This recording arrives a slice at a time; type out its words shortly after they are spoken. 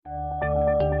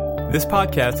This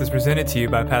podcast is presented to you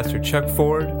by Pastor Chuck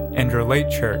Ford and Relate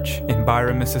Church in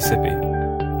Byron, Mississippi.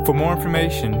 For more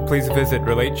information, please visit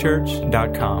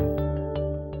relatechurch.com.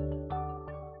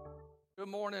 Good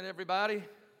morning, everybody.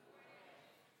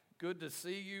 Good to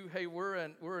see you. Hey, we're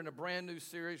in a brand new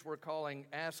series we're calling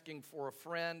Asking for a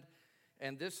Friend,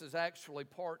 and this is actually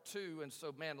part 2. And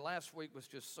so, man, last week was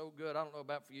just so good. I don't know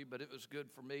about for you, but it was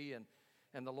good for me, and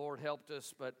the Lord helped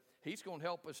us. But He's going to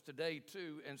help us today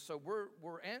too. And so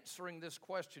we're answering this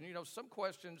question. You know, some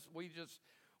questions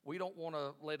we don't want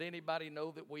to let anybody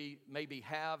know that we maybe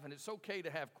have, and it's okay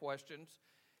to have questions.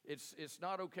 It's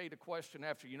not okay to question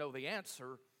after you know the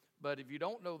answer, but if you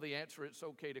don't know the answer, it's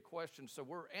okay to question. So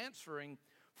we're answering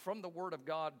from the Word of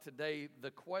God today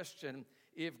the question,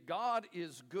 if God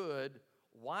is good,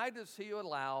 why does He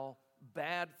allow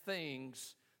bad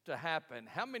things to happen?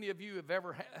 How many of you have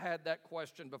ever had that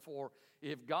question before?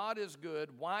 If God is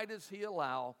good, why does He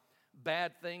allow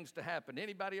bad things to happen?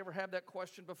 Anybody ever had that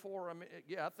question before? I mean,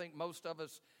 yeah, I think most of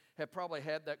us have probably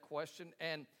had that question.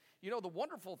 And you know, the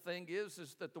wonderful thing is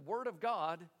that the Word of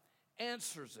God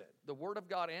answers it. The Word of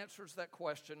God answers that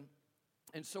question.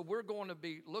 And so we're going to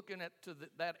be looking at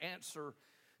that answer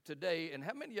today. And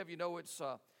how many of you know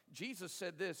Jesus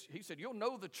said this? He said, you'll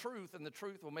know the truth and the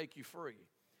truth will make you free.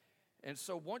 And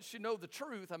so once you know the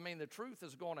truth, I mean, the truth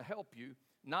is going to help you.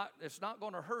 It's not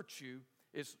going to hurt you.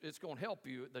 It's going to help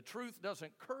you. The truth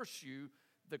doesn't curse you.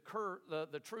 The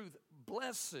truth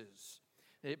blesses.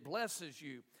 It blesses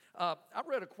you. I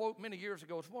read a quote many years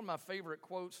ago. It's one of my favorite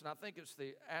quotes, and I think it's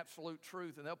the absolute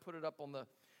truth, and they'll put it up on the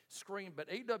screen. But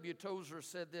A.W. Tozer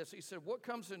said this. He said, what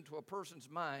comes into a person's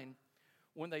mind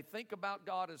when they think about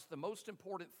God is the most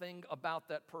important thing about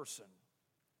that person.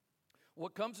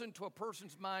 What comes into a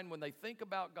person's mind when they think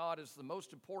about God is the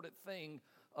most important thing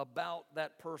about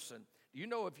that person. You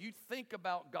know, if you think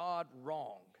about God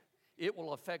wrong, it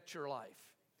will affect your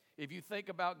life. If you think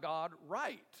about God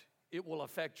right, it will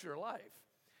affect your life.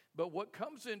 But what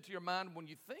comes into your mind when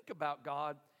you think about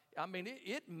God, I mean,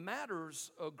 it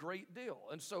matters a great deal.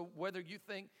 And so whether you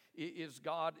think, is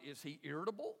He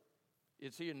irritable?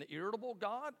 Is He an irritable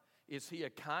God? Is He a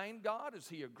kind God? Is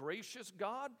He a gracious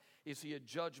God? Is He a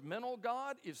judgmental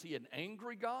God? Is He an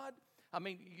angry God? I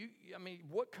mean,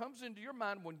 what comes into your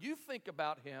mind when you think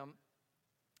about Him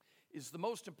is the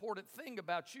most important thing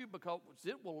about you, because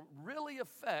it will really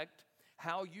affect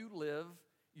how you live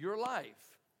your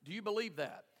life. Do you believe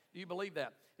that? Do you believe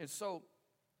that? And so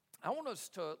I want us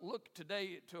to look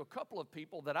today to a couple of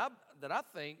people that I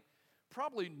think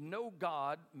probably know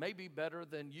God maybe better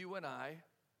than you and I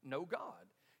know God.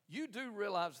 You do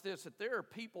realize this, that there are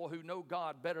people who know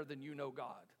God better than you know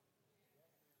God.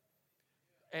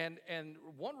 And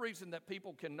one reason that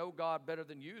people can know God better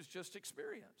than you is just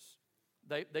experience.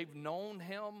 They've known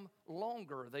Him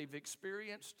longer. They've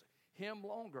experienced Him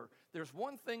longer. There's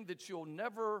one thing that you'll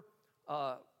never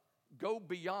go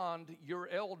beyond your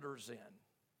elders in,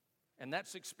 and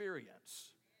that's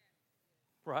experience,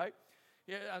 right?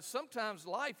 Yeah, sometimes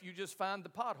life, you just find the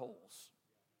potholes.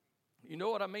 You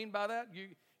know what I mean by that?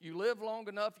 You live long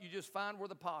enough, you just find where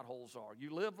the potholes are.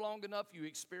 You live long enough, you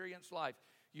experience life.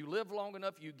 You live long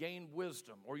enough, you gain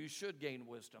wisdom, or you should gain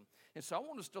wisdom. And so I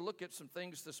want us to look at some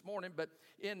things this morning, but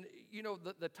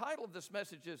the title of this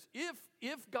message is,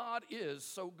 if God is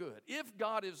so good, if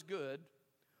God is good,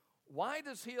 why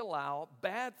does He allow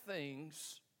bad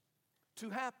things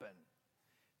to happen?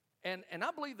 And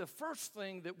I believe the first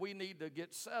thing that we need to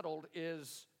get settled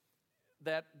is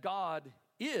that God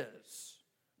is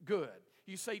good.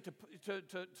 You say to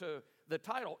the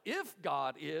title, if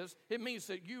God is, it means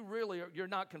that you're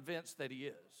not convinced that He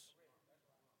is.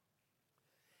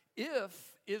 If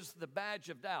is the badge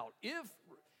of doubt.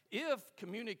 If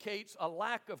communicates a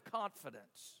lack of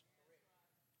confidence.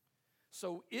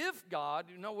 So if God,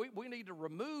 we need to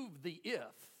remove the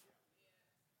if,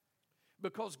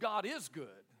 because God is good.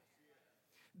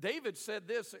 David said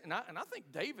this, and I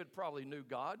think David probably knew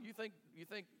God. You think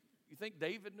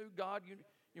David knew God? You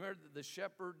remember the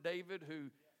shepherd David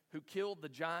who killed the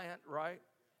giant, right?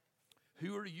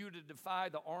 Who are you to defy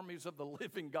the armies of the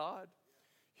living God?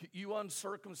 You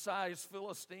uncircumcised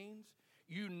Philistines,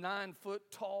 you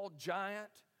 9-foot-tall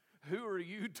giant. Who are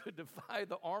you to defy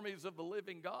the armies of the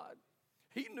living God?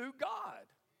 He knew God.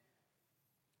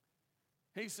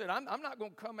 He said, I'm not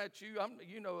going to come at you.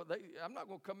 I'm not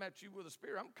going to come at you with a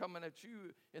spear. I'm coming at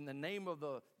you in the name of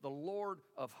the Lord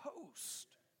of hosts.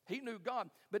 He knew God.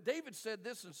 But David said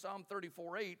this in Psalm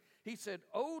 34:8. He said,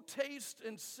 oh, taste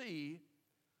and see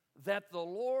that the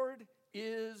Lord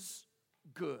is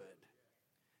good.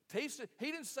 Taste it.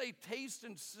 He didn't say taste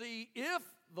and see if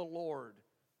the Lord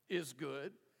is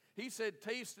good. He said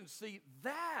taste and see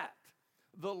that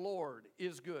the Lord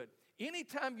is good.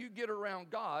 Anytime you get around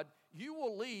God, you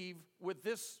will leave with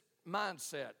this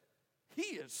mindset.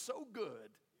 He is so good.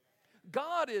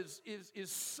 God is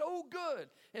so good.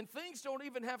 And things don't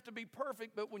even have to be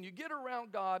perfect, but when you get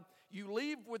around God, you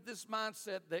leave with this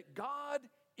mindset that God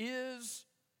is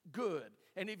good.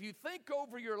 And if you think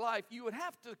over your life, you would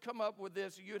have to come up with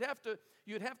this. You'd have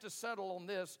to settle on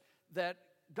this, that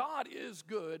God is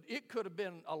good. It could have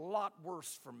been a lot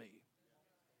worse for me.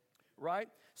 Right?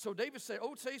 So David said,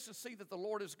 oh, taste and see that the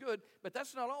Lord is good. But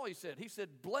that's not all he said. He said,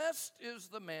 blessed is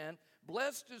the man,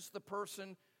 blessed is the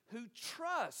person who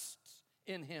trusts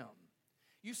in him.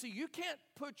 You see, you can't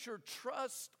put your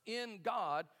trust in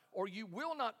God, or you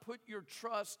will not put your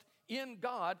trust in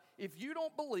God if you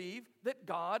don't believe that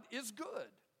God is good.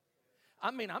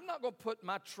 I mean, I'm not going to put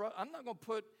my trust, I'm not going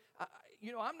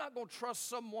to trust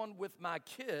someone with my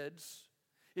kids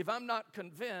if I'm not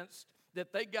convinced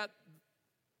that they got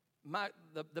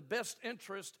the best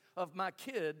interest of my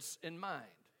kids in mind.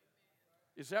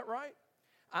 Is that right?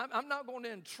 I'm not going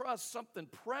to entrust something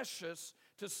precious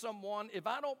to someone if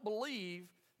I don't believe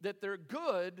that they're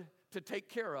good to take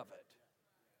care of it.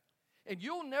 And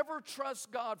you'll never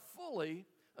trust God fully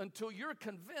until you're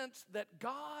convinced that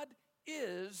God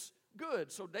is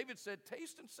good. So David said,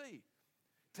 taste and see.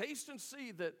 Taste and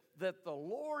see that the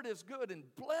Lord is good, and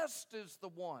blessed is the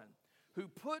one who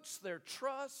puts their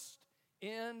trust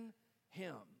in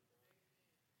him.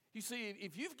 You see,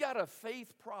 if you've got a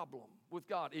faith problem with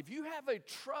God, if you have a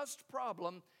trust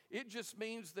problem, it just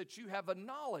means that you have a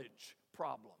knowledge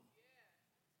problem.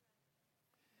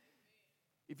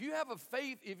 If you have a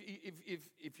faith,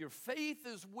 if your faith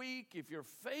is weak, if your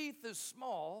faith is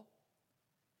small,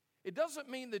 it doesn't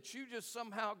mean that you just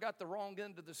somehow got the wrong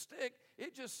end of the stick.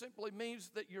 It just simply means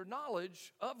that your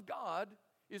knowledge of God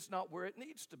is not where it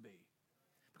needs to be.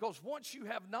 Because once you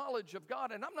have knowledge of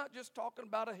God, and I'm not just talking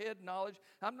about a head knowledge,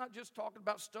 I'm not just talking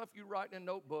about stuff you write in a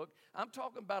notebook, I'm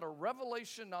talking about a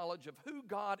revelation knowledge of who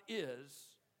God is.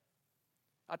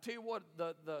 I tell you what,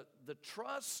 the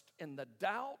trust and the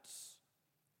doubts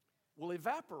will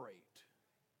evaporate.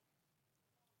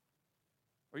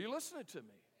 Are you listening to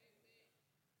me?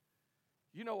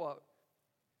 You know,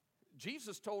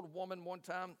 Jesus told a woman one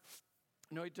time,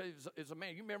 you know, he told you, as a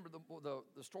man, you remember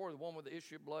the story of the woman with the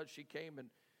issue of blood? She came and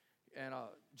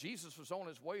Jesus was on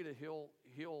his way to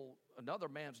heal another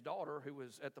man's daughter who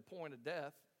was at the point of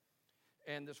death.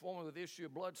 And this woman with the issue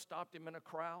of blood stopped him in a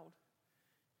crowd.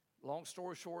 Long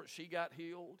story short, she got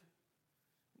healed.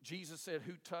 Jesus said,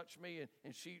 who touched me?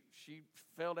 And she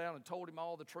fell down and told him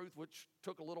all the truth, which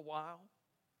took a little while.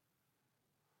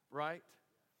 Right?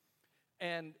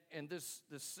 And this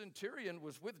centurion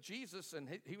was with Jesus, and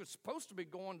he was supposed to be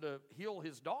going to heal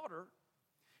his daughter.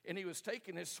 And he was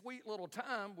taking his sweet little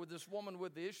time with this woman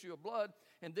with the issue of blood.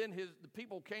 And then the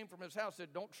people came from his house and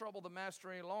said, don't trouble the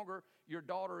master any longer. Your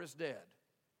daughter is dead.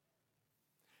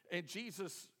 And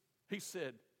Jesus, he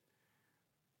said,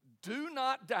 do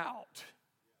not doubt.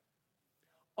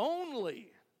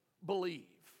 Only believe.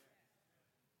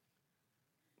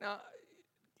 Now,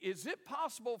 is it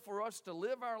possible for us to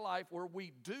live our life where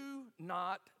we do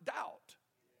not doubt?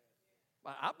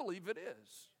 I believe it is.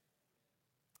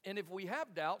 And if we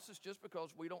have doubts, it's just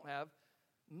because we don't have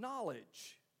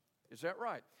knowledge. Is that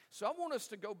right? So I want us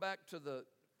to go back to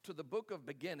the book of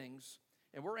beginnings,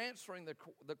 and we're answering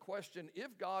the question,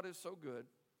 if God is so good,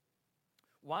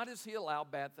 why does he allow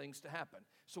bad things to happen?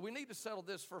 So we need to settle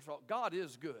this first of all. God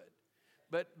is good.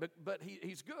 But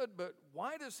he's good, but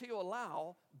why does he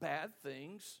allow bad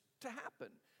things to happen?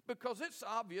 Because it's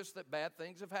obvious that bad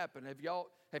things have happened.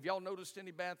 Have y'all noticed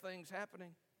any bad things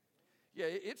happening? Yeah,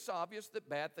 it's obvious that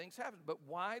bad things happen. But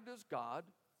why does God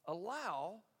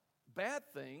allow bad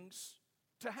things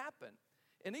to happen?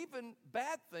 And even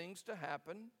bad things to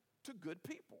happen to good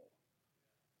people.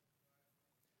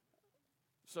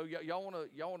 So y'all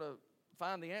want to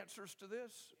find the answers to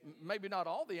this? Maybe not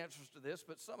all the answers to this,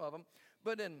 but some of them.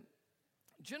 But in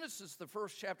Genesis, the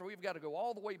first chapter, we've got to go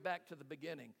all the way back to the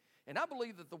beginning. And I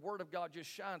believe that the Word of God just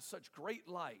shines such great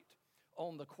light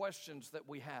on the questions that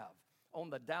we have, on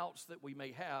the doubts that we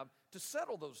may have, to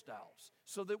settle those doubts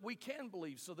so that we can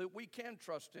believe, so that we can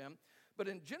trust him. But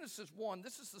in Genesis 1,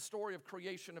 this is the story of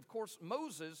creation. Of course,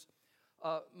 Moses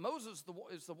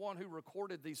is the one who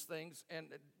recorded these things. And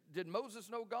did Moses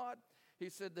know God? He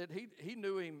said that he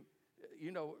knew him,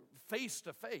 face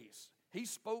to face. He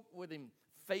spoke with him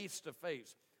face to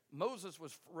face. Moses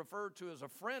was referred to as a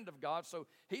friend of God, so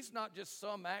he's not just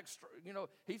some extra,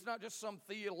 he's not just some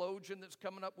theologian that's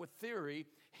coming up with theory.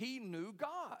 He knew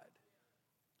God.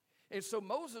 And so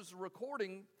Moses is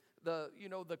recording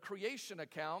the creation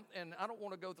account, and I don't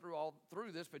want to go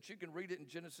through this, but you can read it in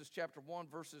Genesis chapter 1,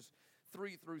 verses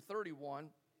 3 through 31.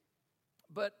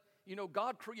 But,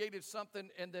 God created something,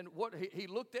 and then he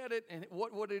looked at it, and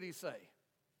what did he say?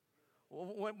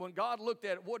 When God looked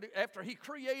at it, after he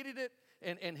created it,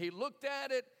 and he looked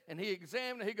at it, and he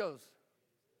examined it, he goes,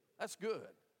 that's good.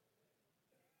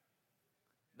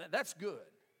 That's good.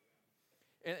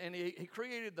 And he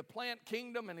created the plant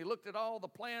kingdom, and he looked at all the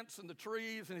plants and the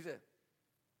trees, and he said,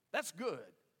 that's good.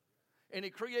 And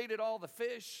he created all the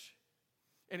fish,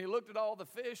 and he looked at all the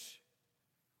fish.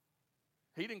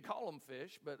 He didn't call them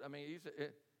fish, but he said,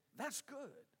 that's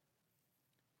good.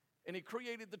 And he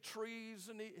created the trees,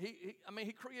 and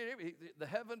he created the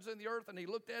heavens and the earth, and he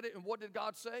looked at it, and what did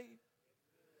God say?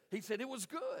 He said it was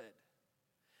good.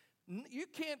 You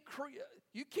can't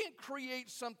create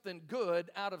something good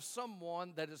out of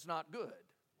someone that is not good.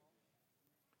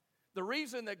 The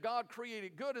reason that God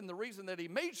created good and the reason that he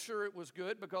made sure it was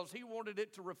good because he wanted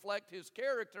it to reflect his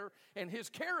character, and his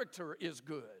character is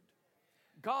good.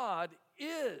 God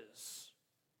is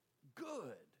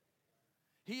good.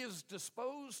 He is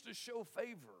disposed to show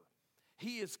favor.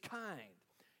 He is kind.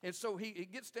 And so he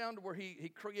gets down to where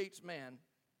he creates man.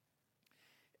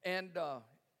 And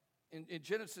in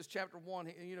Genesis chapter 1,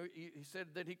 he said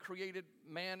that he created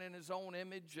man in his own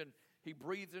image, and he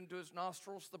breathed into his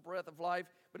nostrils the breath of life.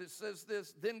 But it says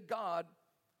this, then God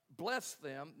blessed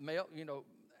them,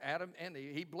 Adam and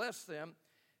Eve, he blessed them,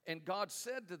 and God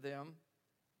said to them,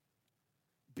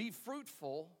 be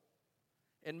fruitful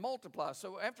and multiply.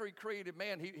 So after he created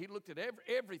man, he looked at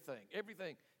everything.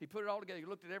 He put it all together. He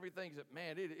looked at everything. He said,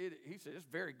 man, he said, it's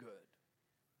very good.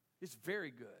 It's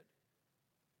very good.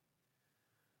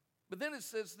 But then it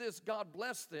says this, God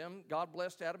blessed them. God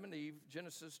blessed Adam and Eve.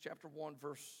 Genesis chapter 1,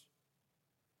 verse,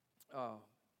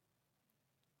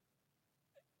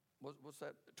 what's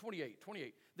that?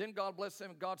 28. Then God blessed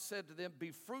them, and God said to them,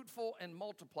 be fruitful and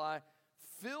multiply,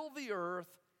 fill the earth,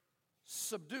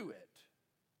 subdue it.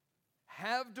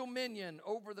 Have dominion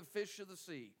over the fish of the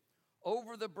sea,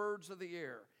 over the birds of the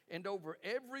air, and over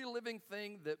every living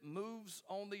thing that moves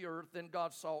on the earth. Then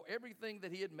God saw everything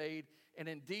that he had made, and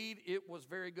indeed it was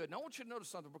very good. Now I want you to notice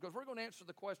something, because we're going to answer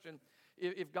the question,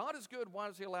 if God is good, why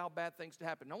does he allow bad things to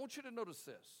happen? Now I want you to notice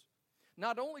this.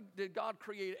 Not only did God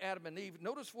create Adam and Eve,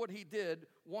 notice what he did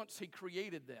once he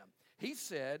created them. He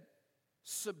said,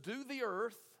 subdue the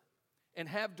earth and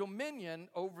have dominion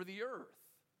over the earth.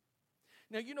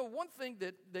 Now, one thing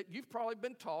that you've probably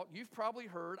been taught, you've probably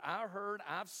heard,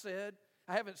 I've said,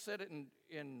 I haven't said it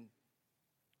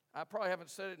I probably haven't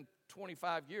said it in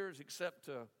 25 years except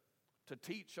to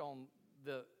teach on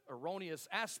the erroneous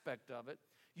aspect of it.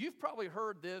 You've probably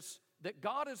heard this, that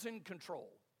God is in control.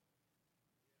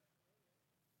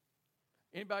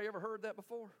 Anybody ever heard that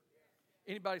before?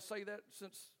 Anybody say that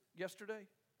since yesterday?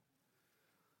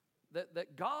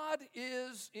 That God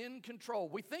is in control.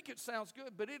 We think it sounds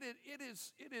good, but it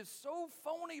is so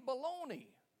phony baloney.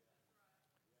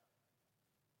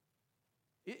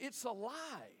 It's a lie.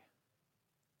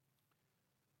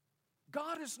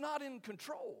 God is not in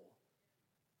control.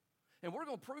 And we're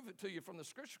going to prove it to you from the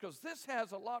scripture, because this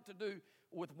has a lot to do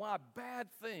with why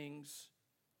bad things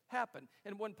happen.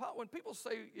 And when people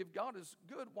say, if God is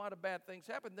good, why do bad things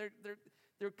happen?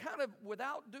 They're kind of,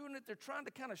 without doing it, they're trying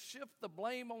to kind of shift the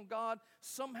blame on God.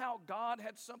 Somehow God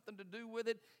had something to do with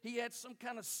it. He had some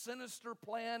kind of sinister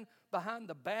plan behind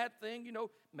the bad thing.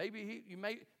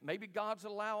 Maybe God's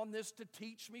allowing this to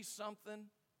teach me something.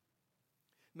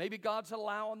 Maybe God's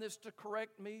allowing this to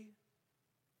correct me.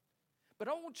 But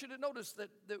I want you to notice that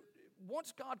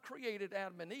once God created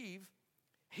Adam and Eve,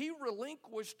 he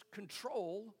relinquished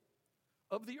control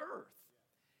of the earth.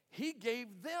 He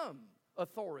gave them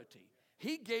authority.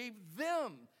 He gave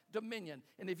them dominion.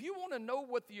 And if you want to know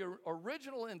what the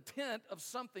original intent of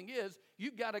something is,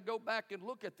 you got to go back and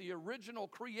look at the original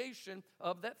creation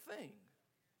of that thing.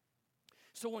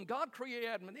 So when God created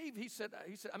Adam and Eve, he said,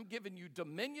 I'm giving you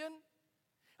dominion.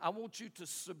 I want you to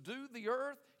subdue the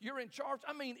earth. You're in charge.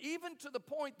 Even to the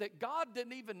point that God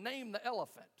didn't even name the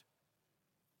elephant.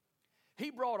 He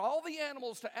brought all the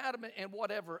animals to Adam, and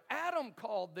whatever Adam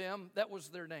called them, that was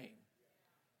their name.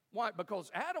 Why? Because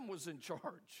Adam was in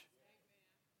charge.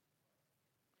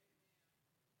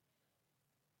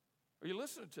 Are you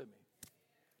listening to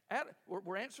me?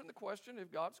 We're answering the question,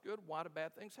 if God's good, why do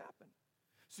bad things happen?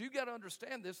 So you got to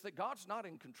understand this, that God's not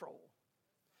in control.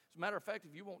 As a matter of fact,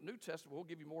 if you want New Testament, we'll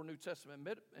give you more New Testament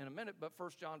in a minute, but 1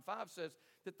 John 5 says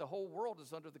that the whole world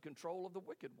is under the control of the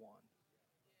wicked one.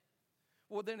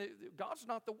 Well, then God's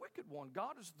not the wicked one.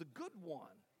 God is the good one.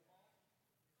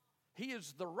 He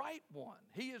is the right one.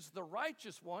 He is the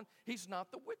righteous one. He's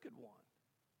not the wicked one.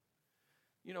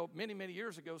 You know, many, many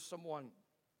years ago, someone,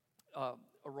 a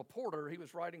reporter, he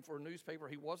was writing for a newspaper.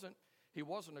 He wasn't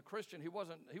a Christian. He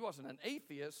wasn't an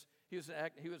atheist. He was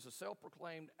a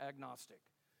self-proclaimed agnostic.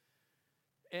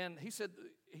 And he said,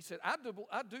 I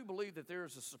do believe that there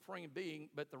is a supreme being,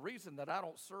 but the reason that I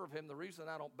don't serve him, the reason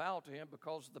I don't bow to him,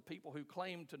 because the people who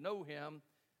claim to know him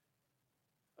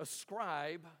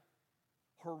ascribe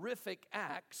horrific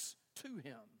acts to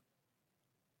him.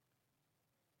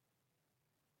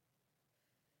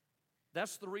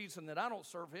 That's the reason that I don't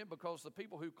serve him, because the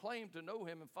people who claim to know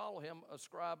him and follow him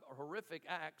ascribe horrific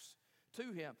acts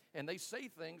to him. And they say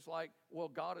things like, well,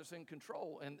 God is in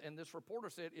control. And this reporter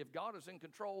said, if God is in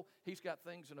control, he's got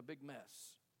things in a big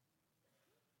mess.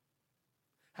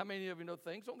 How many of you know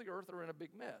things on the earth are in a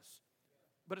big mess?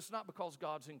 But it's not because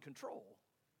God's in control.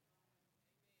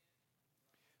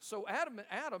 So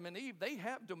Adam and Eve, they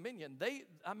have dominion.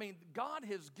 God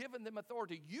has given them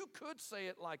authority. You could say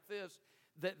it like this,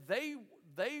 that they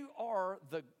are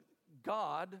the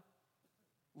God,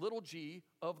 little g,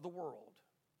 of the world.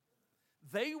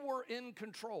 They were in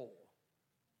control.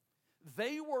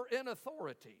 They were in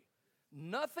authority.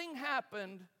 Nothing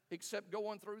happened except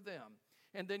going through them.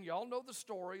 And then y'all know the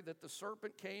story that the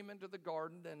serpent came into the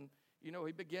garden and,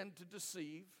 he began to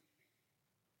deceive.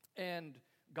 And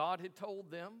God had told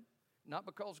them, not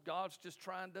because God's just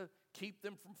trying to keep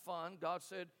them from fun. God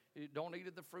said, don't eat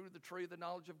of the fruit of the tree of the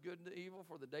knowledge of good and evil,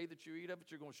 for the day that you eat of it,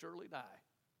 you're going to surely die.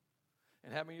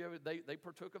 And how many of you, they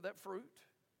partook of that fruit?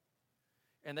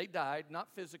 And they died, not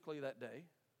physically that day,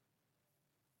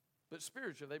 but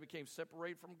spiritually. They became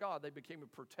separated from God. They became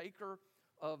a partaker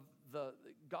of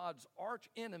God's arch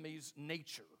enemy's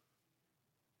nature.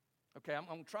 Okay,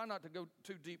 I'm trying not to go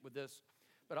too deep with this,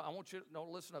 but I want you to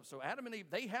listen up. So Adam and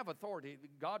Eve, they have authority.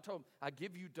 God told them, I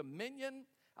give you dominion.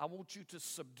 I want you to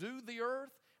subdue the earth.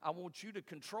 I want you to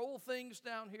control things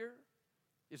down here.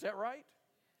 Is that right?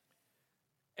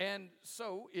 And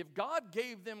so if God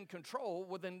gave them control,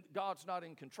 well, then God's not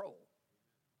in control.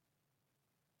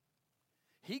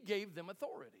 He gave them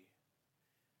authority.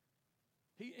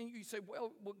 And you say,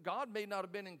 well, God may not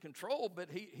have been in control, but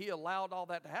he allowed all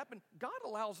that to happen. God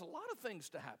allows a lot of things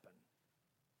to happen.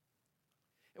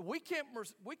 And we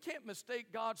can't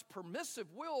mistake God's permissive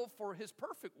will for his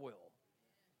perfect will.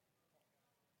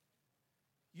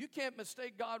 You can't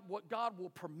mistake what God will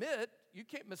permit. You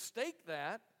can't mistake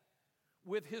that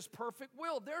with his perfect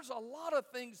will. There's a lot of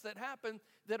things that happen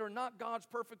that are not God's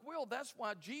perfect will. That's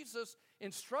why Jesus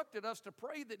instructed us to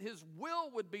pray that his will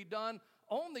would be done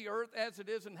on the earth as it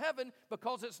is in heaven,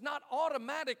 because it's not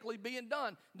automatically being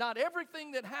done. Not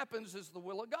everything that happens is the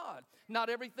will of God. Not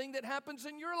everything that happens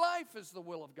in your life is the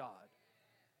will of God.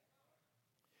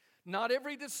 Not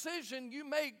every decision you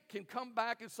make can come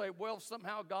back and say, well,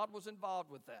 somehow God was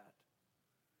involved with that.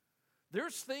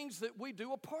 There's things that we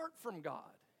do apart from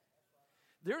God.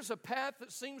 There's a path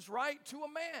that seems right to a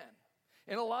man.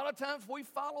 And a lot of times we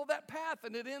follow that path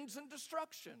and it ends in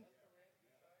destruction.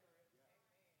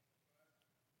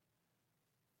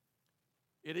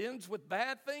 It ends with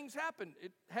bad things happen.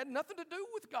 It had nothing to do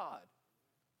with God.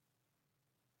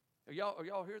 Are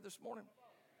y'all here this morning?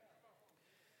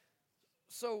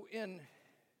 So I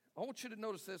want you to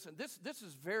notice this, and this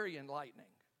is very enlightening.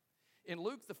 In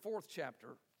Luke the 4th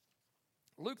chapter,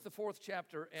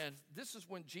 and this is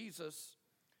when Jesus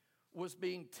was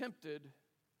being tempted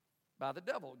by the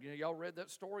devil. Y'all read that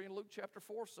story in Luke chapter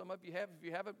 4. Some of you have, if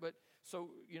you haven't. But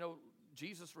so,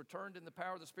 Jesus returned in the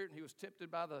power of the Spirit, and he was tempted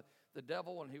by the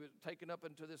devil, and he was taken up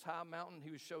into this high mountain.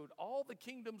 He was showed all the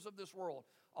kingdoms of this world,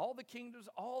 all the kingdoms,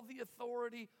 all the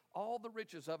authority, all the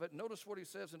riches of it. Notice what he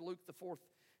says in Luke the 4th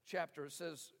chapter. It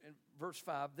says in verse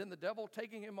 5, then the devil,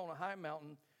 taking him on a high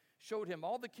mountain, showed him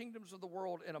all the kingdoms of the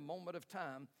world in a moment of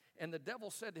time. And the devil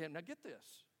said to him, now get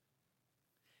this.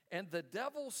 And the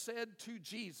devil said to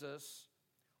Jesus,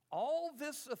 all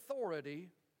this authority,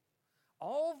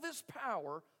 all this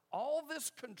power, all this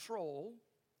control,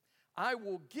 I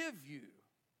will give you,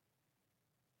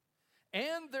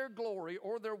 and their glory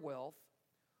or their wealth,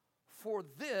 for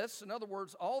this, in other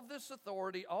words, all this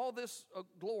authority, all this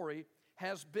glory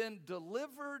has been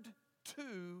delivered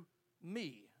to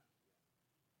me.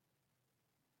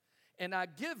 And I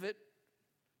give it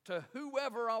to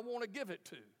whoever I want to give it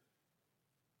to.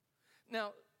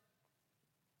 Now,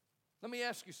 let me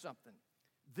ask you something.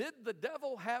 Did the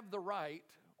devil have the right,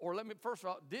 or first of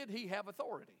all, did he have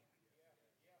authority?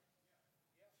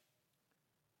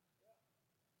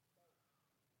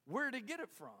 Where did he get it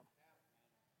from?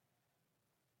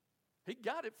 He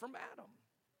got it from Adam.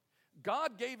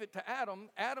 God gave it to Adam.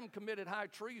 Adam committed high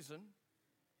treason.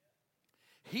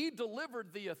 He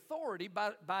delivered the authority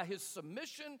by his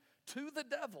submission to the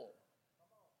devil.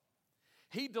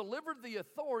 He delivered the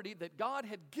authority that God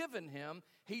had given him.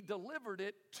 He delivered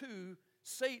it to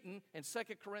Satan. And 2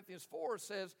 Corinthians 4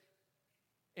 says,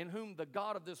 in whom the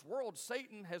God of this world,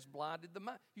 Satan, has blinded the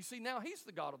mind. You see, now he's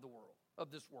the God of the world,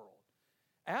 of this world.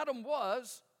 Adam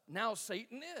was, now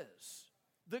Satan is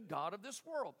the God of this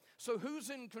world. So who's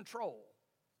in control?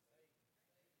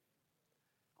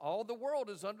 All the world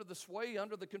is under the sway,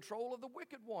 under the control of the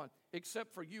wicked one,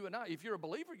 except for you and I. If you're a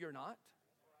believer, you're not.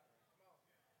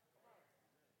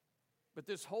 But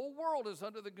this whole world is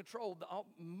under the control.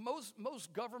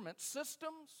 Most government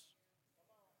systems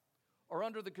are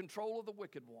under the control of the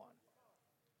wicked one.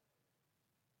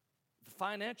 The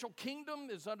financial kingdom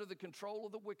is under the control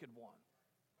of the wicked one.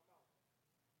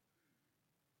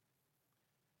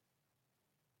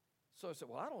 So I said,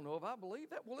 well, I don't know if I believe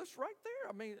that. Well, it's right there.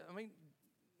 I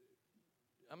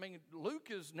mean, Luke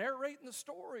is narrating the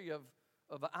story of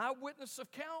an eyewitness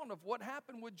account of what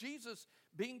happened with Jesus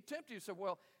being tempted. You said,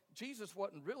 well, Jesus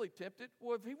wasn't really tempted.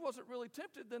 Well, if he wasn't really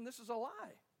tempted, then this is a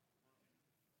lie.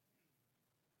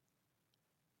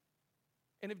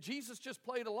 And if Jesus just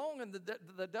played along and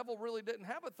the devil really didn't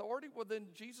have authority, well, then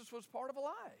Jesus was part of a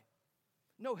lie.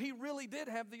 No, he really did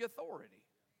have the authority.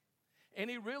 And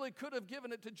he really could have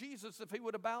given it to Jesus if he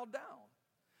would have bowed down.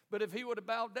 But if he would have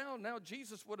bowed down, now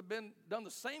Jesus would have done the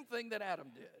same thing that Adam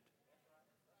did.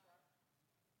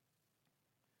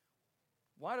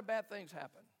 Why do bad things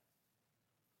happen?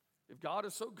 If God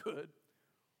is so good,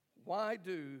 why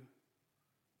do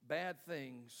bad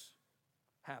things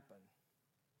happen?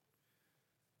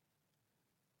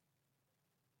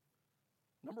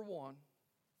 Number one,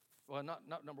 well,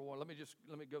 not number one. Let me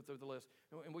go through the list.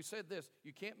 And we said this: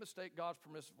 you can't mistake God's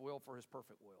permissive will for His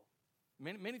perfect will.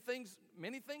 Many things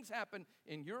happen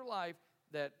in your life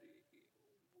that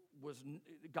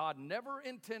God never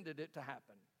intended it to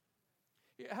happen.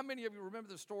 How many of you remember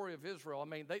the story of Israel? I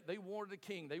mean, they wanted a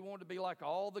king. They wanted to be like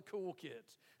all the cool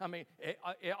kids. I mean,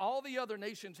 all the other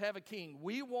nations have a king.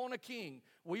 We want a king.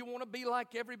 We want to be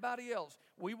like everybody else.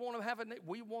 We want to have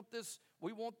we want this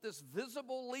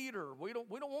visible leader. We don't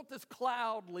want this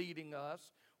cloud leading us.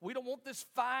 We don't want this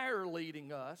fire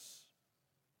leading us.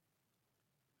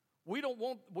 We don't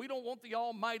want the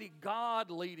Almighty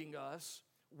God leading us.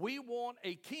 We want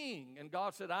a king. And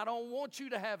God said, I don't want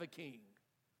you to have a king.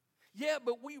 Yeah,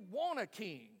 but we want a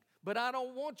king, but I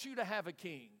don't want you to have a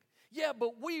king. Yeah,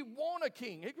 but we want a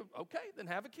king. Okay, then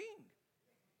have a king.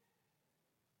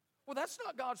 Well, that's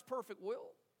not God's perfect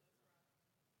will.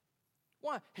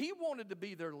 Why? He wanted to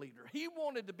be their leader. He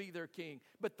wanted to be their king,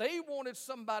 but they wanted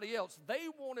somebody else. They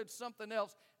wanted something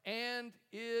else, and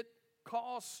it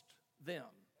cost them.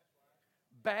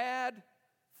 Bad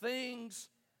things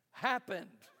happened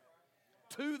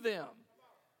to them.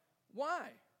 Why?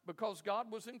 Because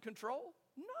God was in control?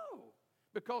 No.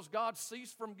 Because God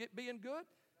ceased from being good?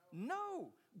 No.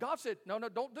 God said, no,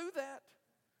 don't do that.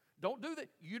 Don't do that.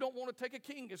 You don't want to take a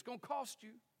king, it's going to cost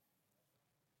you.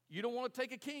 You don't want to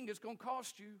take a king, it's going to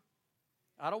cost you.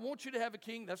 I don't want you to have a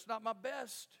king, that's not my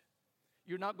best.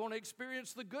 You're not going to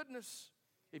experience the goodness.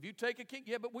 If you take a king,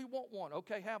 yeah, but we want one.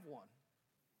 Okay, have one.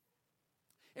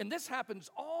 And this happens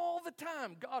all the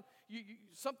time. God,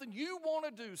 something you want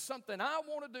to do, something I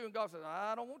want to do, and God says,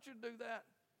 I don't want you to do that.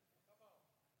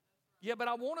 Yeah, but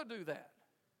I want to do that.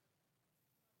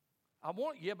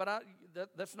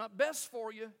 That's not best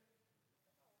for you.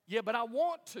 Yeah, but I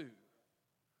want to.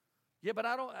 Yeah, but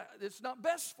I don't. It's not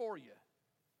best for you.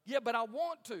 Yeah, but I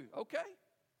want to. Okay,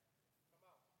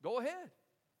 go ahead.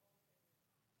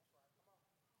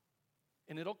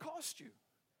 And it'll cost you.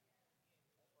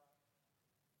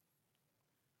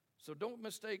 So don't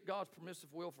mistake God's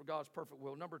permissive will for God's perfect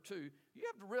will. Number two, you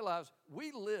have to realize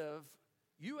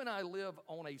you and I live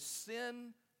on a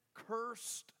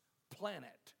sin-cursed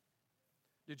planet.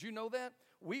 Did you know that?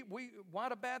 Why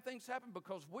do bad things happen?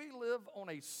 Because we live on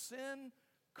a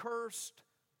sin-cursed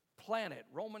planet.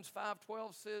 Romans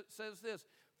 5:12 says this,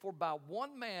 for by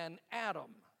one man,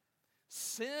 Adam,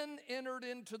 sin entered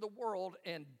into the world,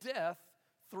 and death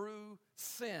through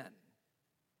sin.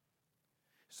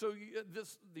 So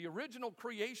the original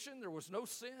creation, there was no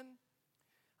sin.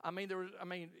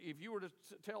 If you were to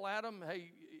tell Adam,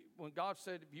 hey, when God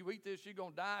said, if you eat this, you're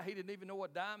going to die, he didn't even know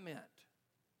what die meant.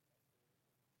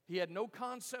 He had no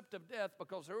concept of death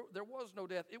because there was no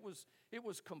death. It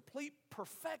was complete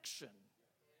perfection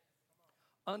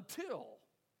until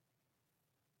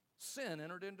sin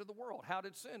entered into the world. How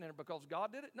did sin enter? Because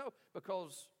God did it? No,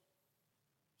 because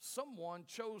someone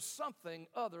chose something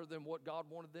other than what God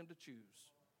wanted them to choose.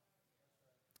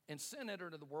 And sin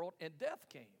entered into the world, and death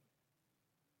came.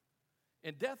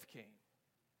 And death came.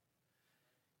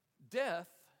 Death,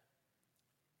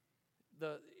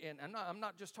 and I'm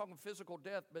not just talking physical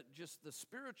death, but just the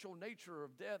spiritual nature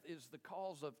of death is the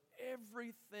cause of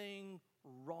everything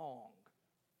wrong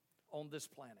on this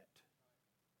planet.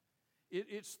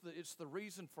 It's the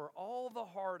reason for all the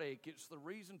heartache. It's the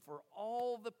reason for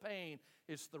all the pain.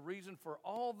 It's the reason for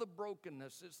all the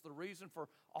brokenness. It's the reason for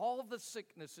all the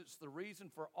sickness. It's the reason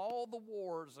for all the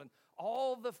wars and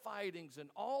all the fightings and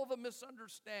all the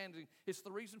misunderstanding. It's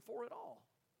the reason for it all.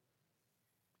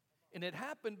 And it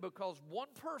happened because one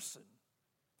person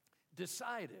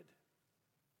decided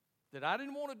that I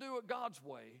didn't want to do it God's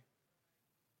way.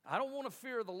 I don't want to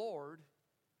fear the Lord.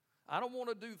 I don't want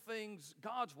to do things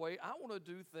God's way. I want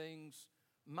to do things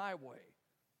my way.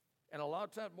 And a lot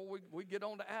of times, well, we get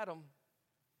on to Adam.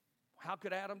 How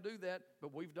could Adam do that?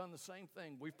 But we've done the same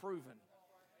thing. We've proven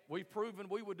we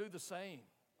would do the same.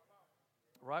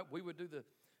 Right? We would do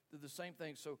the same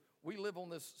thing. So we live on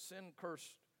this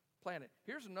sin-cursed planet.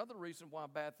 Here's another reason why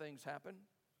bad things happen.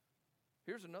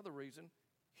 Here's another reason.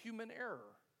 Human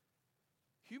error.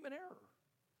 Human error.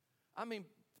 I mean,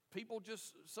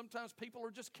 sometimes people are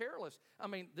just careless. I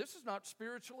mean, this is not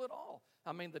spiritual at all.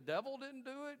 I mean, the devil didn't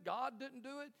do it. God didn't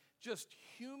do it. Just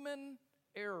human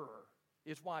error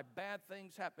is why bad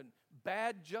things happen.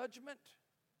 Bad judgment,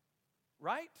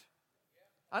 right?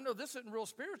 I know this isn't real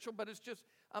spiritual, but it's just,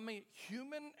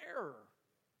 human error.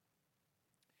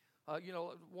 I've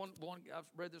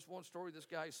read this one story. This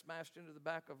guy smashed into the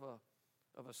back of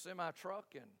a semi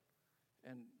truck,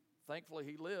 and thankfully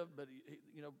he lived. But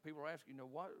people are asking,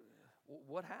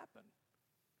 what happened?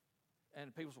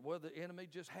 And people said, well, the enemy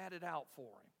just had it out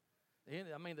for him.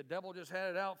 The devil just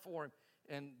had it out for him.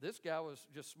 And this guy was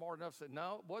just smart enough to say,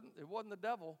 no, it wasn't the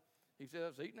devil. He said, I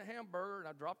was eating a hamburger and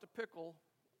I dropped a pickle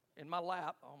in my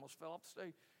lap. I almost fell off the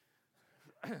stage.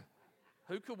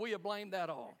 Who could we have blamed that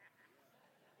on?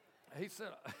 He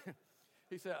said,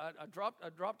 I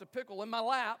dropped a pickle in my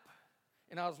lap,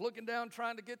 and I was looking down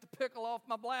trying to get the pickle off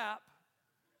my lap,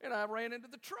 and I ran into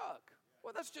the truck.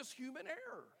 Well, that's just human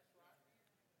error.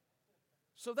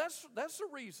 So that's the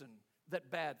reason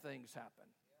that bad things happen.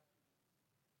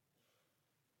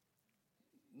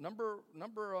 Number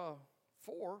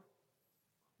 4,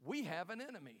 we have an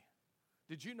enemy.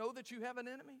 Did you know that you have an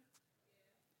enemy?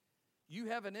 You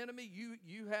have an enemy.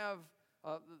 You have.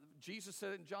 Jesus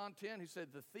said in John 10, he said,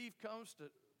 the thief comes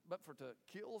to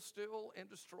kill, steal, and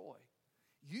destroy.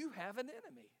 You have an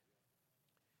enemy.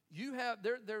 You have,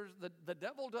 the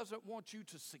devil doesn't want you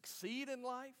to succeed in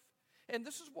life. And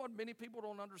this is what many people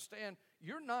don't understand.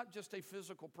 You're not just a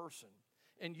physical person.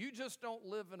 And you just don't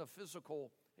live in a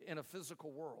physical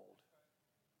world.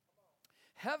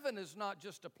 Heaven is not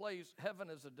just a place. Heaven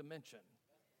is a dimension.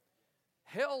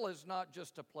 Hell is not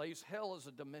just a place. Hell is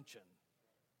a dimension.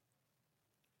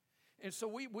 And so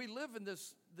we live in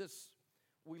this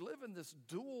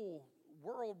dual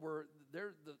world where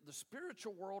the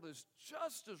spiritual world is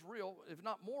just as real, if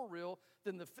not more real,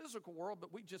 than the physical world,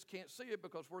 but we just can't see it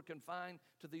because we're confined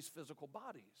to these physical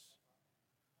bodies.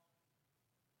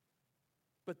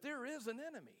 But there is an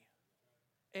enemy,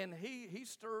 and he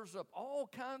stirs up all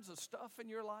kinds of stuff in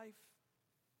your life.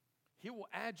 He will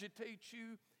agitate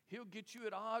you. He'll get you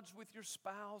at odds with your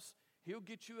spouse. He'll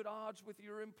get you at odds with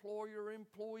your employer,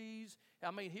 employees.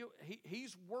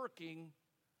 He's working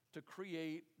to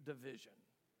create division.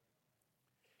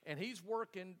 And he's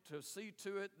working to see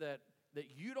to it that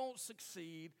you don't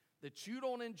succeed, that you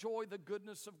don't enjoy the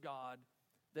goodness of God,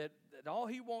 that all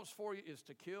he wants for you is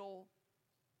to kill,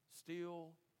 steal,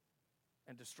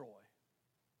 and destroy.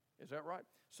 Is that right?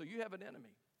 So you have an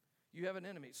enemy. You have an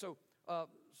enemy. So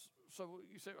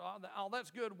you say, oh,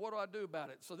 that's good. What do I do about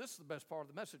it? So this is the best part of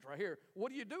the message right here.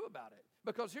 What do you do about it?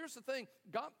 Because here's the thing.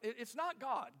 God, it's not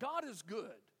God. God is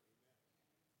good.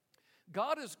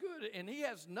 God is good, and He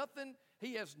has nothing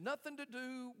to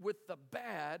do with the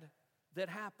bad that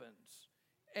happens.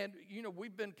 And,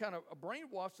 we've been kind of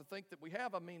brainwashed to think that we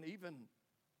have. Even,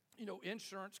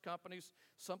 insurance companies,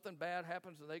 something bad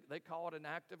happens, and they call it an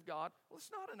act of God. Well,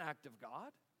 it's not an act of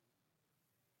God.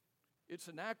 It's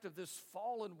an act of this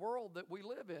fallen world that we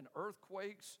live in.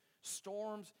 Earthquakes,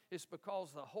 storms. It's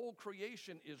because the whole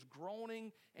creation is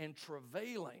groaning and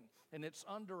travailing, and it's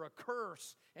under a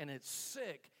curse, and it's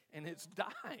sick, and it's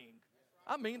dying.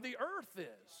 The earth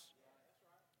is.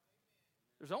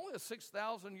 There's only a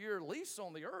 6,000-year lease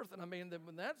on the earth, and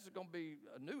that's going to be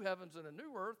a new heavens and a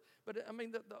new earth. But the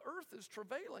earth is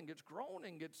travailing, it's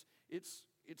groaning, it's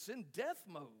in death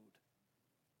mode.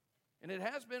 And it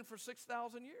has been for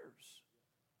 6,000 years.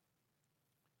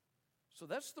 So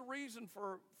that's the reason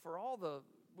for all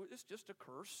it's just a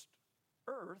cursed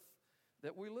earth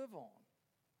that we live on.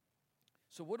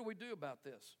 So what do we do about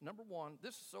this? Number one,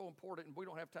 this is so important, and we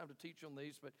don't have time to teach on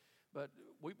these, but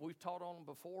we've taught on them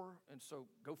before, and so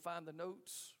go find the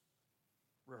notes,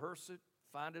 rehearse it,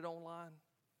 find it online,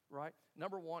 right?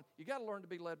 Number one, you got to learn to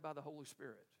be led by the Holy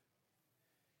Spirit.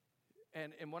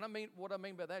 And what I mean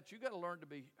by that, you got to learn to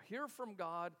hear from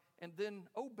God and then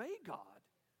obey God.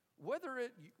 Whether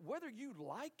you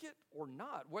like it or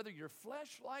not, whether your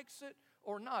flesh likes it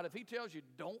or not. If he tells you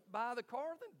don't buy the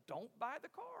car, then don't buy the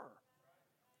car.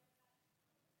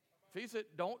 If he said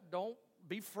don't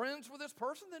be friends with this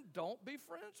person, then don't be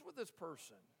friends with this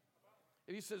person.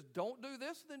 If he says don't do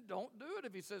this, then don't do it.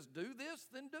 If he says do this,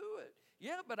 then do it.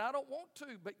 Yeah, but I don't want to.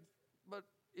 But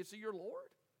is he your Lord?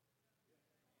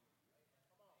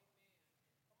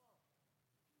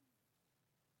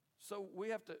 So we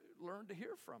have to learn to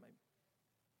hear from him.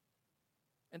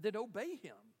 And then obey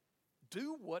him.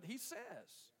 Do what he says.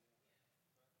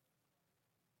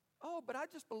 Oh, but I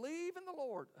just believe in the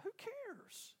Lord. Who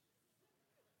cares?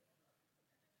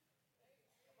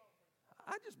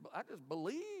 I just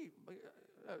believe.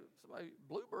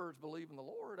 Bluebirds believe in the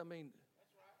Lord. I mean,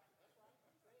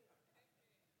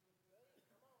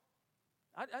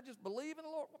 I just believe in the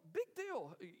Lord. Big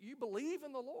deal. You believe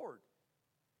in the Lord.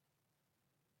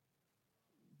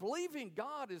 Believing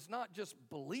God is not just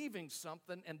believing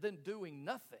something and then doing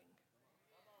nothing.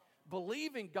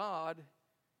 Believing God,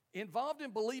 involved in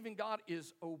believing God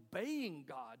is obeying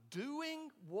God,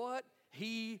 doing what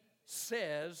he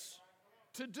says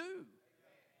to do,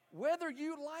 whether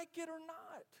you like it or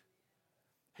not.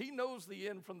 He knows the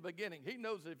end from the beginning. He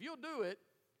knows that if you'll do it,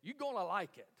 you're going to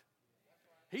like it.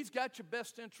 He's got your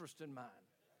best interest in mind.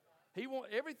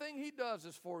 Everything he does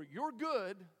is for your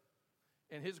good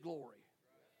and his glory.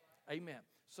 Amen.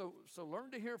 So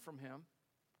learn to hear from him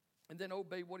and then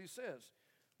obey what he says.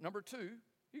 Number two,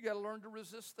 you got to learn to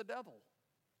resist the devil.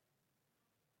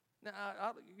 Now,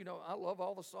 I love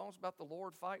all the songs about the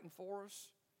Lord fighting for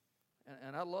us.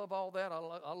 And I love all that.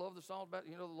 I love the songs about,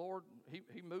 the Lord,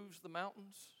 he moves the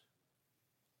mountains.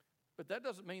 But that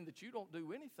doesn't mean that you don't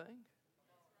do anything.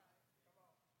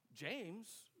 James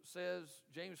says,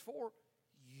 James 4,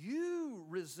 you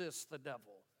resist the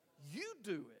devil. You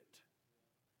do it.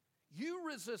 You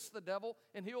resist the devil,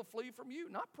 and he'll flee from you.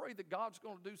 Not pray that God's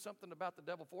going to do something about the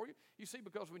devil for you. You see,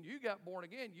 because when you got born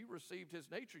again, you received his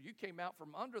nature. You came out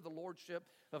from under the lordship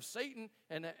of Satan,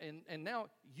 and now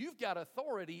you've got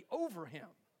authority over him.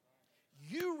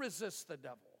 You resist the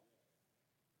devil.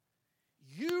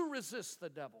 You resist the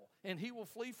devil, and he will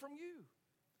flee from you.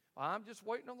 I'm just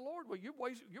waiting on the Lord. Well,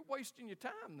 you're wasting your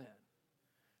time then.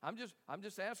 I'm just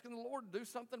asking the Lord to do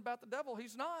something about the devil.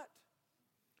 He's not.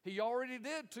 He already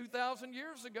did 2,000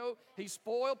 years ago. He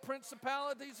spoiled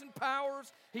principalities and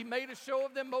powers. He made a show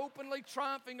of them openly,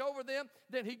 triumphing over them.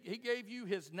 Then he gave you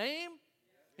his name.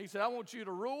 He said, I want you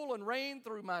to rule and reign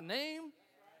through my name.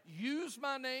 Use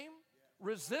my name.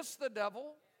 Resist the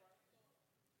devil.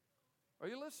 Are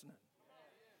you listening?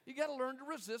 You got to learn to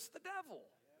resist the devil.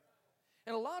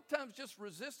 And a lot of times just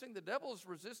resisting the devil is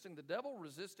resisting the devil,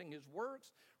 resisting his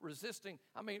works, resisting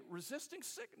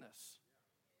sickness.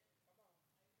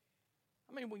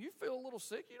 When you feel a little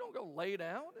sick, you don't go lay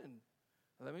down and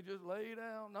let me just lay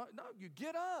down. No, you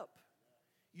get up.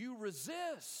 You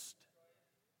resist.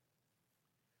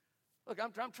 Look,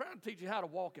 I'm trying to teach you how to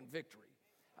walk in victory.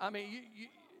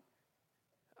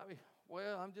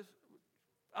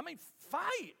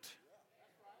 Fight.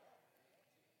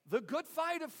 The good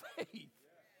fight of faith.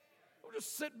 Don't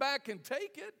just sit back and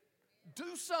take it.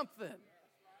 Do something.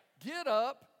 Get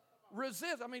up.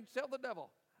 Resist. Tell the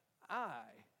devil, I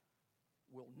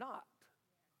will not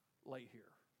lay here.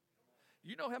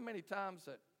 You know how many times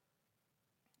that,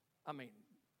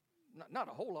 not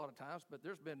a whole lot of times, but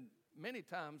there's been many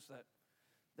times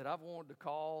that I've wanted to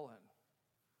call and,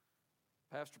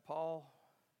 Pastor Paul,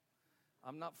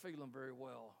 I'm not feeling very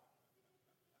well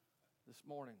this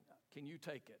morning. Can you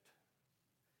take it?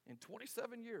 In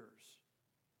 27 years,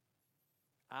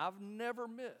 I've never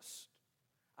missed.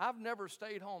 I've never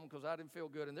stayed home because I didn't feel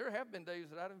good. And there have been days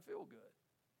that I didn't feel good.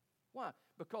 Why?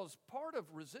 Because part of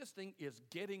resisting is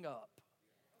getting up.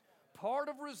 Part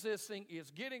of resisting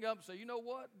is getting up and say, you know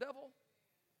what, devil?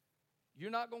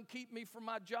 You're not going to keep me from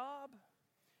my job.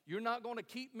 You're not going to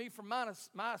keep me from my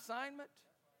assignment.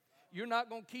 You're not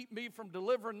going to keep me from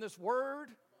delivering this word.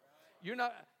 You're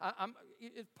not.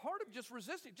 It's part of just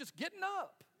resisting, just getting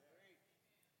up.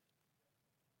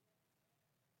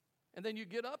 And then you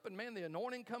get up and, man, the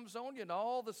anointing comes on you and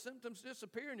all the symptoms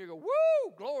disappear and you go,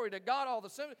 woo, glory to God, all the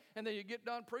symptoms. And then you get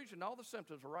done preaching and all the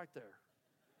symptoms are right there.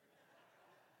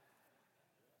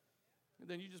 And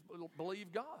then you just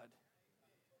believe God.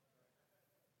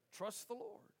 Trust the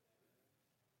Lord.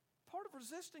 part of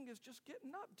resisting is just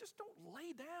getting up. Just don't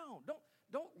lay down.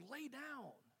 Don't lay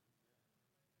down.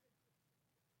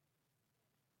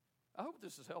 I hope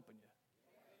this is helping you.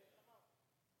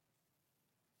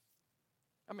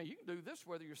 I mean, you can do this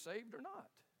whether you're saved or not.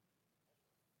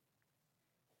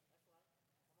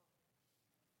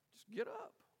 Just get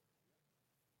up.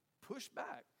 Push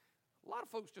back. A lot of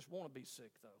folks just want to be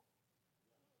sick, though.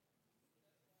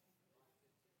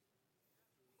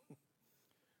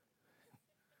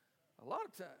 A lot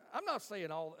of times, I'm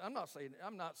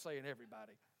not saying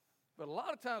everybody, but a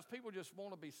lot of times people just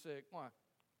want to be sick. Why?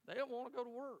 They don't want to go to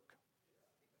work.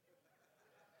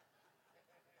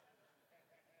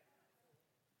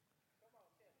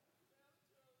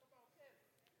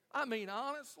 I mean,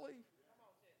 honestly,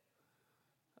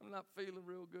 I'm not feeling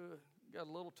real good. Got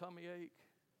a little tummy ache.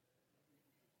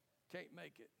 Can't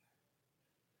make it.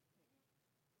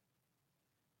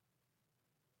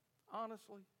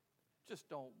 Honestly, just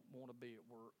don't want to be at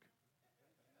work.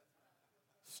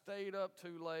 Stayed up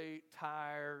too late,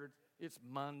 tired. It's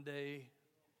Monday.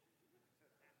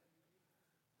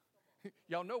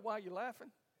 Y'all know why you're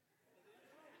laughing?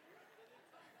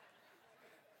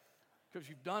 Because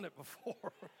you've done it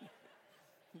before.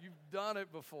 You've done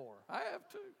it before. I have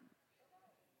too.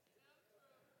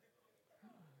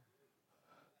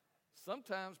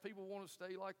 Sometimes people want to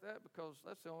stay like that because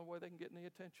that's the only way they can get any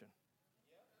attention.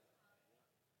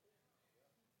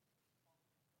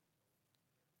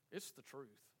 It's the truth.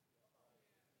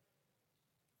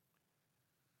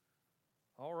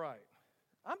 All right.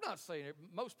 I'm not saying it.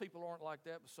 Most people aren't like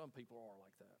that, but some people are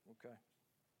like that, okay?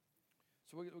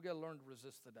 So we got to learn to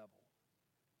resist the devil.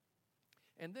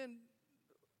 And then,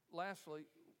 lastly,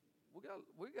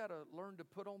 we got to learn to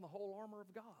put on the whole armor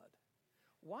of God.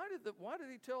 Why did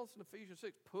he tell us in Ephesians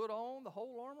 6, put on the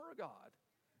whole armor of God?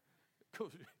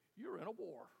 Because you're in a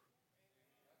war.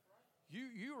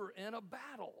 You are in a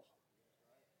battle.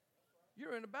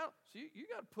 You're in a battle. So you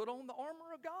got to put on the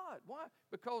armor of God. Why?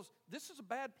 Because this is a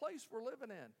bad place we're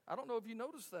living in. I don't know if you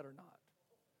noticed that or not.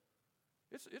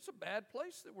 It's a bad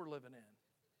place that we're living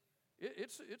in.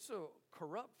 It's a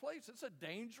corrupt place. It's a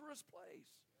dangerous place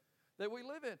that we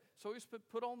live in. So he's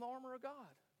put on the armor of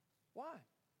God. Why?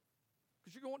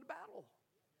 Because you're going to battle.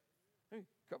 Hey,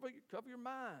 cover your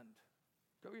mind.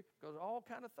 Because all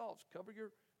kind of thoughts. Cover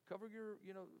your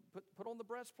put on the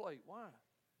breastplate. Why?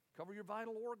 Cover your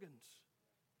vital organs.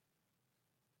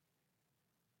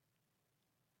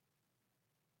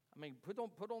 I mean, put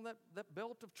on that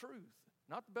belt of truth.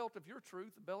 Not the belt of your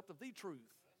truth, the belt of the truth.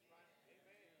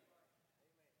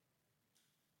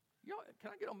 Y'all, can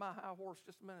I get on my high horse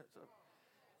just a minute?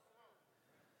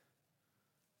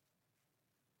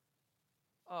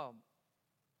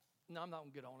 No, I'm not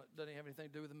going to get on it. Doesn't have anything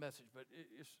to do with the message, but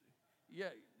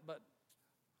but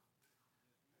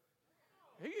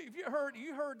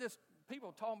you heard this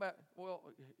people talking about, well,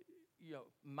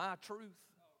 my truth.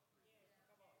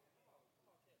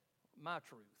 My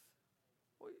truth.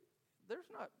 Well, there's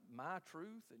not my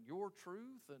truth and your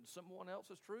truth and someone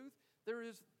else's truth. There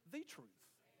is the truth.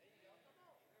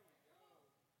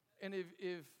 And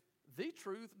if the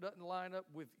truth doesn't line up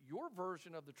with your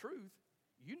version of the truth,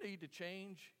 you need to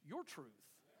change your truth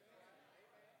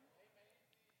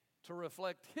to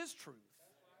reflect his truth.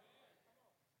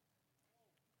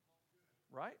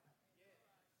 Right?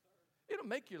 It'll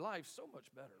make your life so much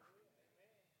better.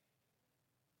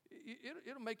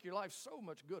 It'll make your life so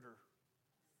much gooder.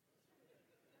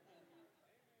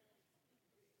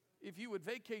 If you would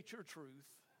vacate your truth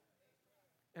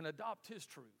and adopt his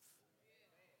truth.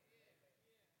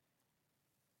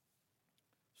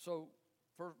 So,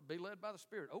 first, be led by the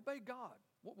Spirit. Obey God.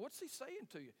 What's he saying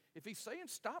to you? If he's saying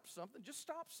stop something, just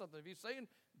stop something. If he's saying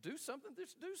do something,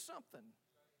 just do something.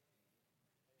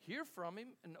 Hear from him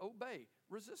and obey.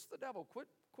 Resist the devil. Quit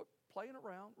playing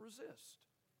around. Resist.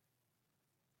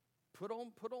 Put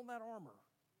on that armor.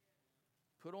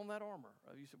 Put on that armor.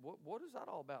 You said, what is that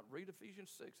all about? Read Ephesians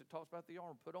 6. It talks about the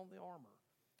armor. Put on the armor.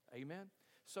 Amen.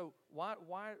 So why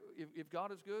if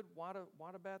God is good, why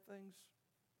do bad things?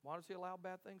 Why does he allow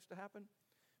bad things to happen?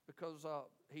 Because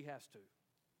he has to.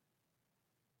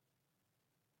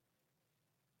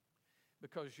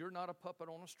 Because you're not a puppet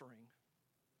on a string.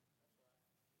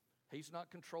 He's not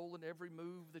controlling every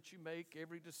move that you make,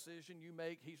 every decision you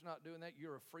make. He's not doing that.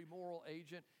 You're a free moral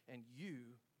agent, and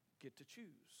you get to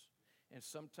choose. And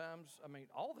sometimes,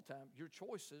 all the time, your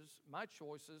choices, my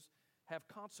choices, have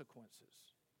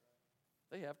consequences.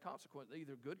 They have consequences,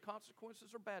 either good consequences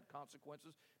or bad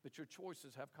consequences, but your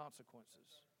choices have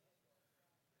consequences.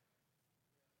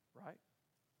 Right?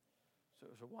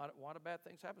 So why do bad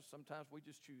things happen? Sometimes we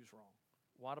just choose wrong.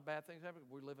 Why do bad things happen?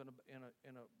 We live in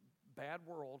a bad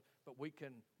world, but we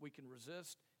can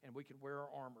resist and we can wear our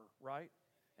armor, right?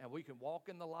 And we can walk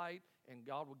in the light, and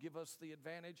God will give us the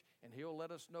advantage, and He'll let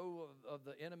us know of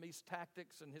the enemy's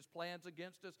tactics and his plans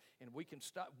against us, and we can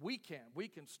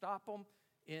stop them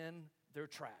in their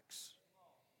tracks.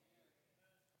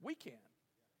 We can.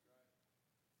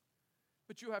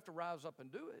 But you have to rise up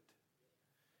and do it.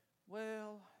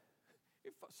 Well,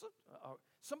 if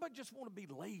somebody just want to be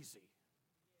lazy,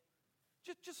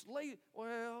 just lay.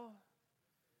 Well,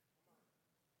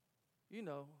 you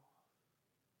know,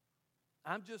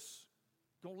 I'm just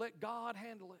going to let God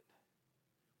handle it.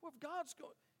 Well, if God's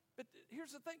going, but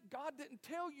here's the thing, God didn't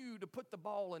tell you to put the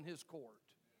ball in His court.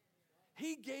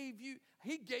 He gave you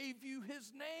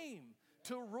His name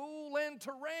to rule and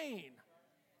to reign.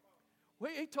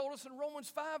 He told us in Romans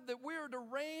 5 that we are to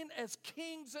reign as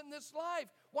kings in this life.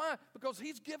 Why? Because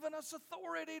He's given us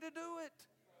authority to do it.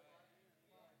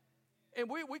 And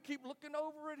we keep looking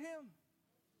over at Him.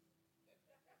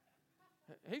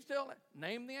 He's telling,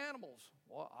 name the animals.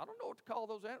 Well, I don't know what to call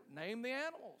those animals. Name the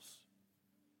animals.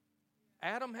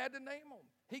 Adam had to name them.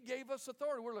 He gave us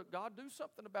authority. We're like, God, do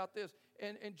something about this.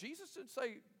 And Jesus didn't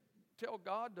say, tell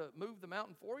God to move the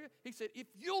mountain for you. He said, if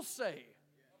you'll say,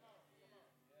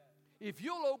 if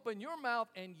you'll open your mouth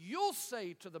and you'll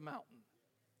say to the mountain,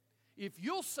 if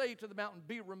you'll say to the mountain,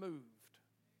 be removed.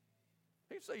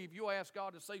 He said, if you ask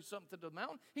God to say something to the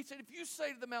mountain, He said, if you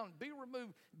say to the mountain, be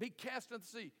removed, be cast into the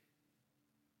sea,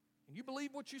 and you believe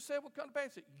what you said will come to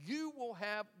pass, you will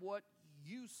have what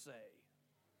you say.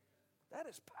 That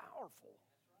is powerful.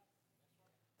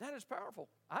 That is powerful.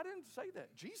 I didn't say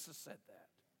that. Jesus said that.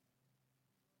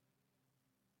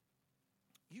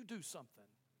 You do something.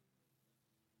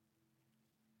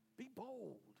 Be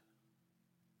bold.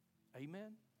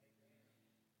 Amen.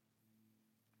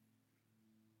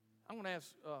 I'm going to ask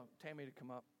Tammy to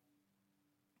come up.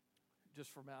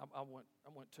 Just for a minute. I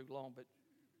went too long, but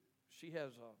she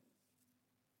has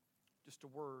just a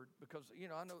word, because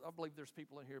I believe there's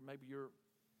people in here. Maybe your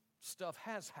stuff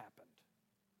has happened.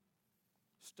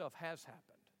 Stuff has happened,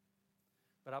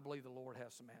 but I believe the Lord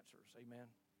has some answers. Amen.